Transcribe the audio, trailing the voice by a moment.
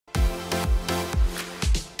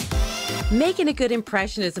Making a good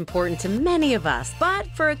impression is important to many of us, but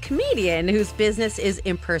for a comedian whose business is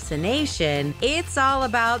impersonation, it's all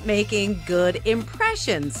about making good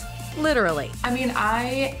impressions. Literally. I mean,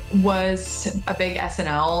 I was a big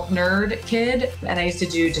SNL nerd kid, and I used to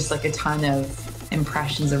do just like a ton of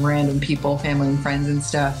impressions of random people, family and friends and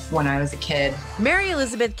stuff when I was a kid. Mary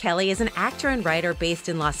Elizabeth Kelly is an actor and writer based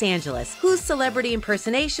in Los Angeles, whose celebrity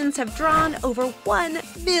impersonations have drawn over 1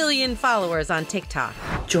 million followers on TikTok.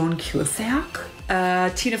 John Cusack,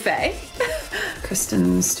 Tina Fey,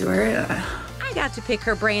 Kristen Stewart. I got to pick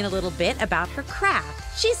her brain a little bit about her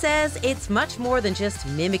craft. She says it's much more than just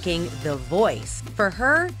mimicking the voice. For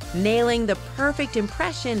her, nailing the perfect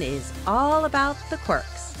impression is all about the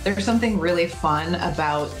quirks. There's something really fun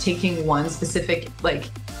about taking one specific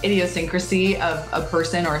idiosyncrasy of a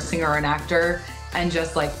person or a singer or an actor and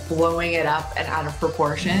just blowing it up and out of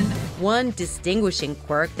proportion. One distinguishing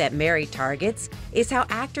quirk that Mary targets is how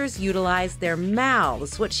actors utilize their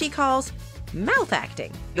mouths, what she calls mouth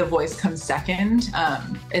acting. The voice comes second.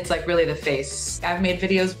 It's really the face. I've made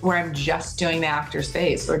videos where I'm just doing the actor's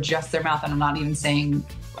face or just their mouth and I'm not even saying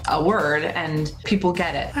a word and people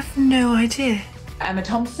get it. I have no idea. Emma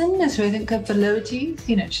Thompson, so I think good for lower teeth.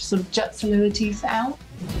 You know, she sort of juts the lower teeth out.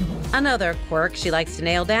 Another quirk she likes to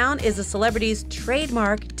nail down is a celebrity's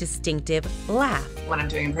trademark distinctive laugh. When I'm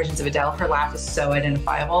doing impressions of Adele, her laugh is so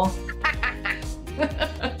identifiable.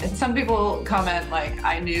 And some people comment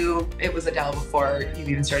I knew it was Adele before you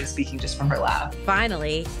even started speaking just from her laugh.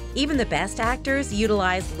 Finally, even the best actors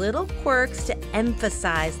utilize little quirks to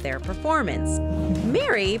emphasize their performance.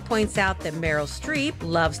 Mary points out that Meryl Streep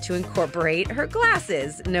loves to incorporate her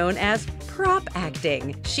glasses, known as prop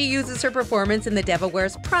acting. She uses her performance in The Devil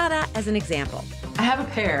Wears Prada as an example. I have a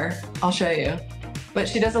pair, I'll show you. But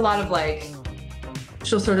she does a lot of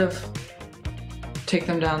she'll sort of take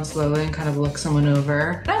them down slowly and kind of look someone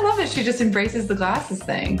over. And I love it. She just embraces the glasses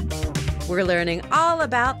thing. We're learning all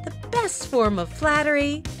about the best form of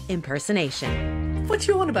flattery, impersonation. What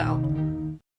you on about?